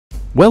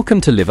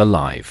Welcome to Live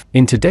Alive.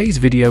 In today's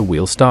video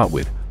we'll start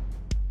with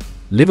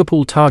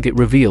Liverpool target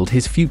revealed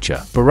his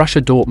future.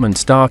 Borussia Dortmund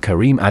star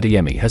Karim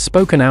Adeyemi has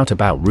spoken out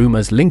about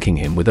rumours linking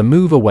him with a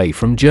move away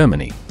from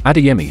Germany.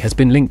 Adeyemi has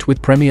been linked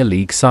with Premier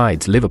League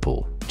sides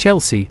Liverpool,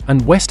 Chelsea,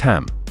 and West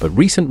Ham, but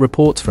recent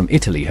reports from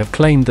Italy have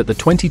claimed that the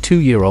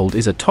 22-year-old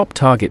is a top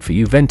target for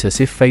Juventus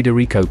if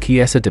Federico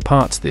Chiesa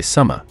departs this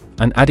summer,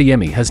 and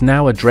Adeyemi has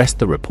now addressed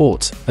the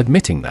reports,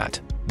 admitting that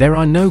there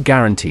are no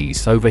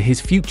guarantees over his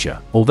future,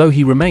 although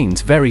he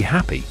remains very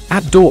happy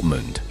at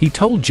Dortmund. He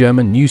told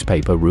German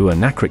newspaper Ruhr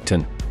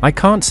Nachrichten, "I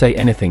can't say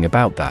anything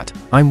about that.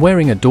 I'm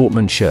wearing a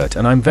Dortmund shirt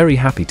and I'm very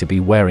happy to be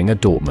wearing a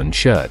Dortmund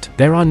shirt.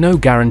 There are no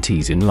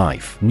guarantees in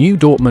life." New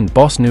Dortmund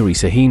boss Nuri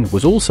Sahin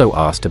was also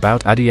asked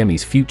about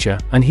Adeyemi's future,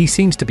 and he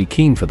seems to be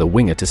keen for the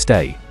winger to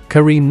stay.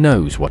 "Karim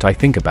knows what I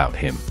think about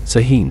him,"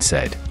 Sahin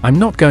said. "I'm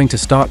not going to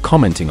start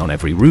commenting on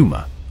every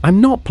rumor.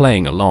 I'm not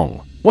playing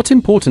along. What's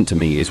important to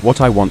me is what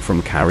I want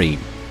from Karim,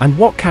 and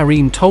what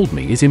Karim told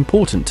me is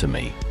important to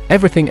me.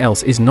 Everything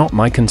else is not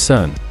my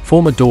concern."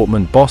 Former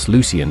Dortmund boss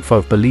Lucien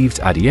Favre believes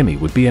Adeyemi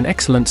would be an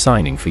excellent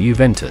signing for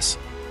Juventus.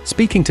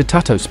 Speaking to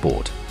Tutto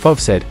Sport, Favre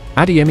said,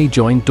 "Adeyemi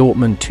joined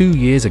Dortmund 2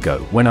 years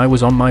ago when I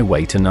was on my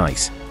way to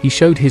Nice. He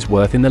showed his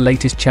worth in the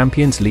latest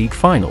Champions League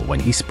final when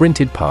he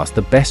sprinted past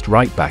the best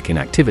right-back in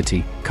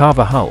activity,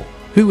 Carvajal,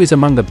 who is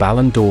among the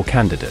Ballon d'Or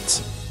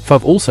candidates."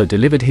 Favre also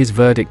delivered his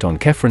verdict on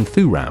Khéphren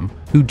Thuram,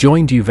 who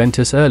joined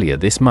Juventus earlier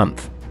this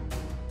month.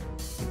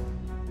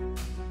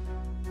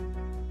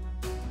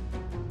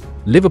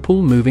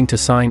 Liverpool moving to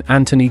sign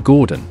Anthony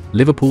Gordon.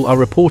 Liverpool are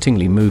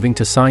reportedly moving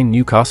to sign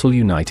Newcastle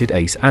United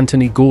ace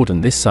Anthony Gordon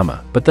this summer,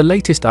 but the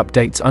latest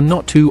updates are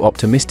not too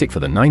optimistic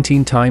for the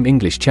 19-time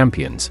English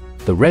champions.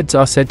 The Reds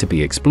are said to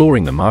be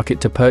exploring the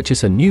market to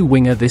purchase a new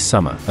winger this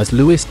summer, as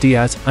Luis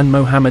Diaz and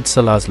Mohamed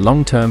Salah's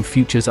long-term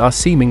futures are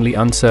seemingly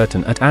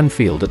uncertain at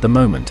Anfield at the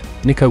moment.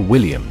 Nico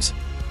Williams,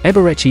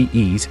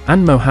 Eberechi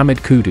and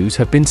Mohamed Kudus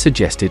have been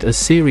suggested as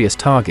serious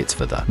targets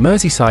for the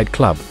Merseyside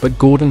club, but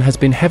Gordon has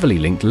been heavily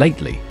linked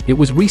lately. It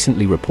was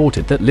recently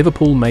reported that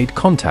Liverpool made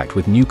contact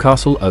with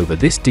Newcastle over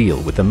this deal,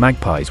 with the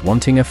Magpies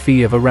wanting a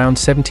fee of around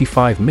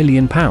 £75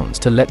 million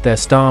to let their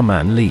star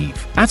man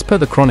leave. As per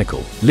the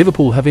Chronicle,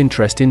 Liverpool have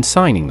interest in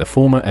signing the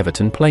former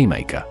Everton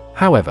playmaker.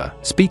 However,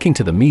 speaking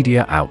to the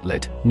media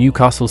outlet,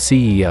 Newcastle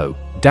CEO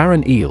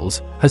Darren Eales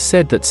has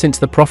said that since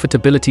the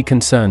profitability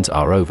concerns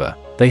are over,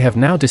 they have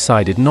now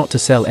decided not to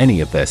sell any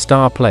of their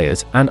star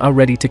players and are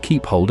ready to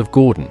keep hold of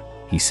Gordon.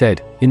 He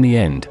said, "In the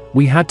end,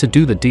 we had to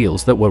do the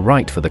deals that were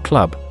right for the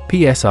club,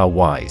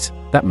 PSR-wise,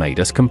 that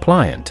made us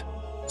compliant.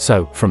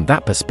 So, from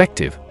that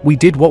perspective, we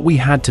did what we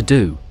had to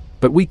do.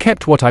 But we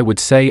kept what I would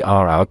say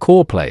are our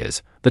core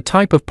players, the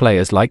type of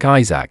players like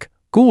Isaac,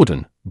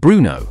 Gordon,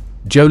 Bruno,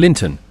 Joe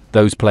Linton,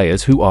 those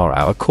players who are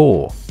our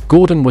core."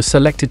 Gordon was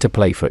selected to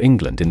play for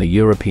England in the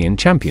European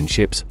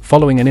Championships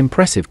following an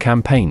impressive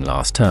campaign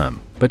last term,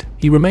 but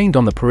he remained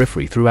on the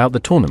periphery throughout the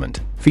tournament,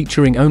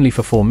 featuring only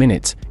for 4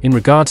 minutes. In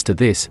regards to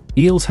this,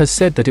 Eales has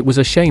said that it was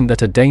a shame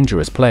that a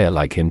dangerous player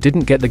like him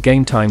didn't get the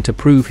game time to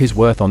prove his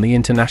worth on the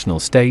international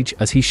stage,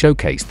 as he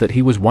showcased that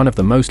he was one of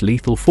the most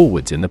lethal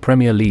forwards in the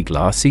Premier League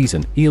last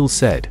season. Eales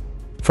said,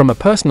 "From a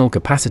personal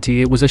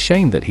capacity, it was a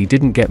shame that he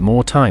didn't get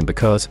more time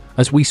because,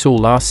 as we saw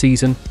last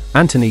season,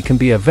 Anthony can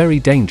be a very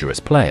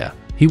dangerous player.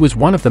 He was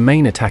one of the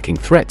main attacking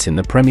threats in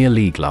the Premier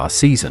League last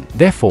season.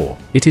 Therefore,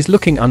 it is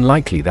looking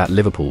unlikely that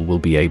Liverpool will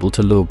be able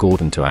to lure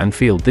Gordon to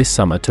Anfield this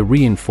summer to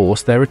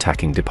reinforce their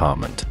attacking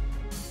department."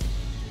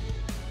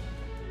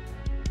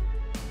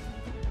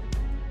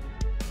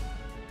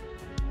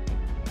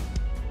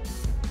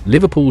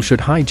 Liverpool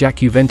should hijack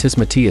Juventus.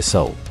 Matthias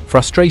Sol.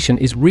 Frustration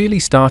is really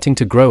starting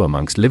to grow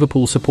amongst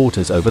Liverpool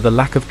supporters over the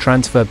lack of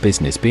transfer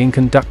business being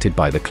conducted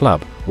by the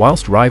club,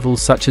 whilst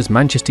rivals such as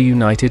Manchester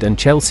United and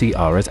Chelsea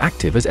are as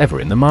active as ever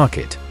in the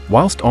market.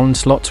 Whilst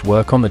Onslaugh's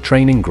work on the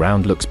training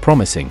ground looks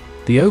promising,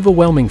 the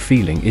overwhelming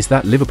feeling is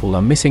that Liverpool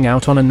are missing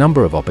out on a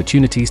number of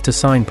opportunities to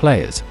sign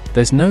players.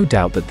 There's no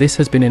doubt that this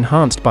has been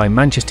enhanced by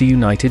Manchester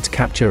United's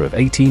capture of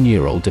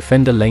 18-year-old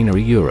defender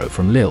Lainery Euro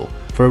from Lille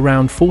for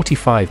around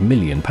 £45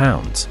 million.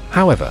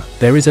 However,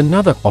 there is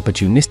another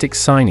opportunistic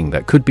signing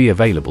that could be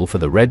available for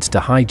the Reds to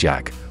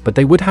hijack, but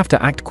they would have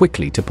to act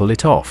quickly to pull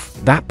it off.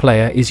 That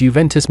player is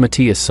Juventus'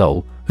 Matthias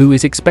Sol, who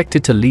is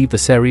expected to leave the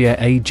Serie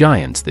A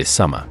giants this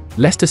summer.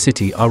 Leicester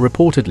City are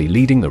reportedly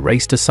leading the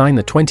race to sign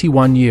the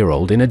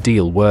 21-year-old in a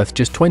deal worth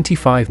just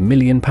 £25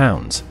 million.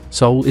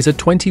 Sol is a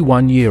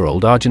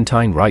 21-year-old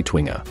Argentine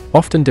right-winger,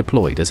 often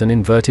deployed as an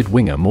inverted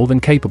winger, more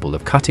than capable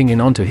of cutting in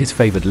onto his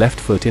favoured left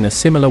foot in a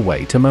similar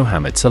way to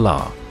Mohamed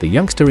Salah. The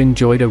youngster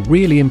enjoyed a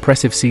really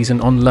impressive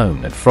season on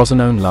loan at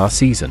Frosinone last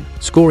season,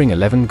 scoring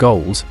 11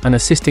 goals and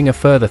assisting a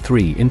further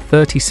 3 in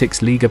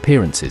 36 league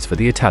appearances for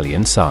the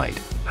Italian side.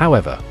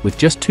 However, with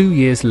just 2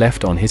 years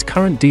left on his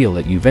current deal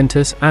at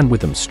Juventus and with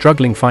them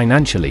struggling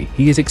financially,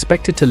 he is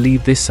expected to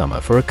leave this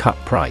summer for a cut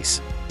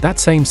price. That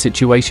same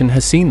situation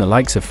has seen the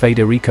likes of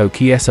Federico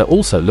Chiesa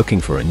also looking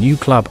for a new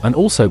club and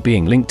also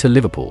being linked to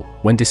Liverpool.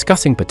 When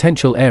discussing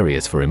potential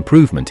areas for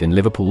improvement in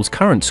Liverpool's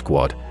current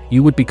squad,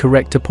 you would be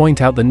correct to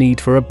point out the need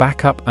for a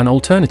backup and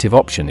alternative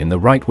option in the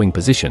right-wing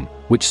position,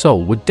 which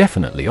Sol would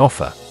definitely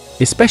offer.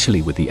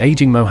 Especially with the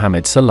aging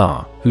Mohamed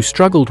Salah, who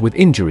struggled with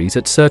injuries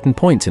at certain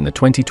points in the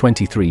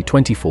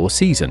 2023-24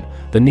 season,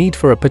 the need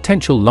for a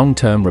potential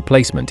long-term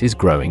replacement is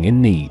growing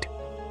in need.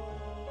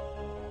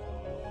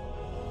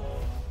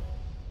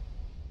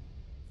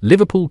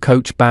 Liverpool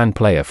coach ban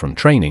player from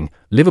training.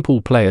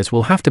 Liverpool players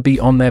will have to be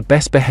on their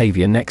best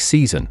behaviour next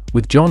season,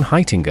 with John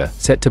Heitinga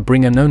set to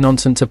bring a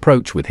no-nonsense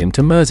approach with him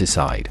to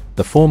Merseyside.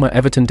 The former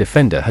Everton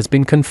defender has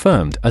been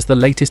confirmed as the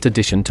latest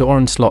addition to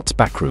Arnold's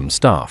backroom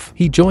staff.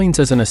 He joins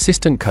as an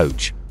assistant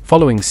coach,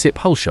 following Sip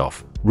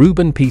Hulshoff,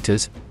 Ruben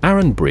Peters,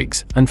 Aaron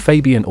Briggs, and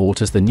Fabian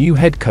Ort as the new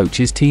head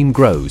coach's team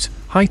grows.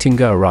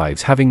 Heitinga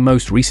arrives having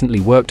most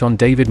recently worked on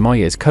David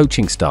Moyes'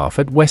 coaching staff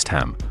at West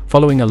Ham,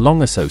 following a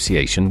long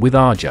association with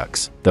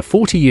Ajax. The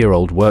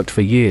 40-year-old worked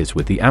for years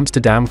with the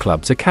Amsterdam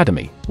club's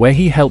academy, where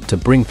he helped to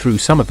bring through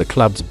some of the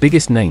club's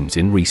biggest names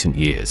in recent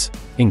years,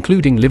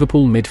 including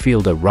Liverpool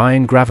midfielder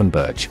Ryan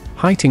Gravenberch.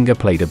 Heitinga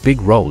played a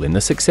big role in the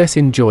success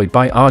enjoyed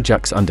by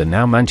Ajax under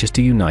now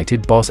Manchester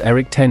United boss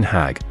Erik ten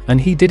Hag, and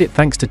he did it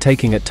thanks to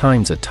taking at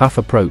times a tough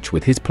approach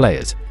with his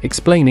players.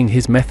 Explaining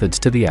his methods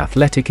to The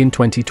Athletic in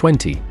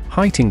 2020,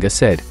 Heitinga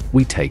said,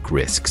 "We take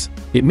risks.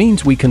 It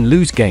means we can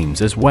lose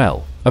games as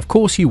well. Of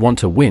course you want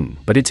to win,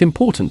 but it's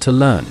important to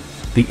learn.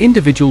 The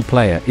individual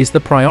player is the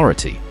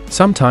priority.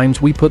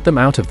 Sometimes we put them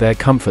out of their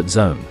comfort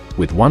zone.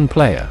 With one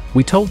player,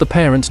 we told the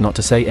parents not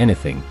to say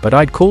anything, but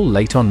I'd call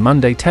late on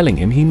Monday telling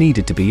him he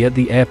needed to be at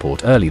the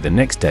airport early the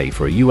next day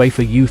for a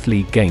UEFA Youth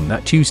League game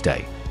that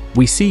Tuesday.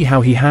 We see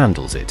how he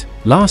handles it.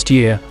 Last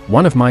year,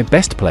 one of my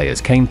best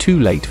players came too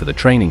late for the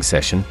training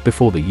session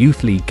before the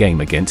Youth League game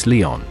against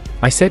Lyon.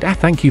 I said,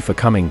 thank you for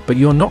coming, but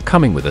you're not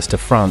coming with us to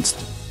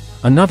France."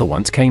 Another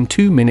once came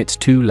 2 minutes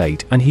too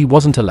late and he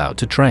wasn't allowed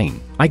to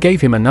train. I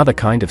gave him another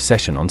kind of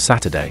session on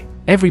Saturday.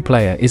 Every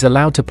player is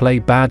allowed to play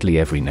badly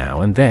every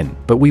now and then,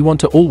 but we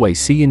want to always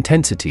see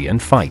intensity and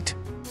fight.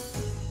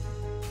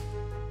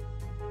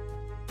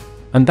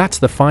 And that's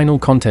the final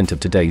content of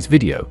today's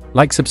video.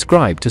 Like,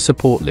 subscribe to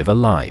support Live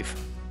Alive.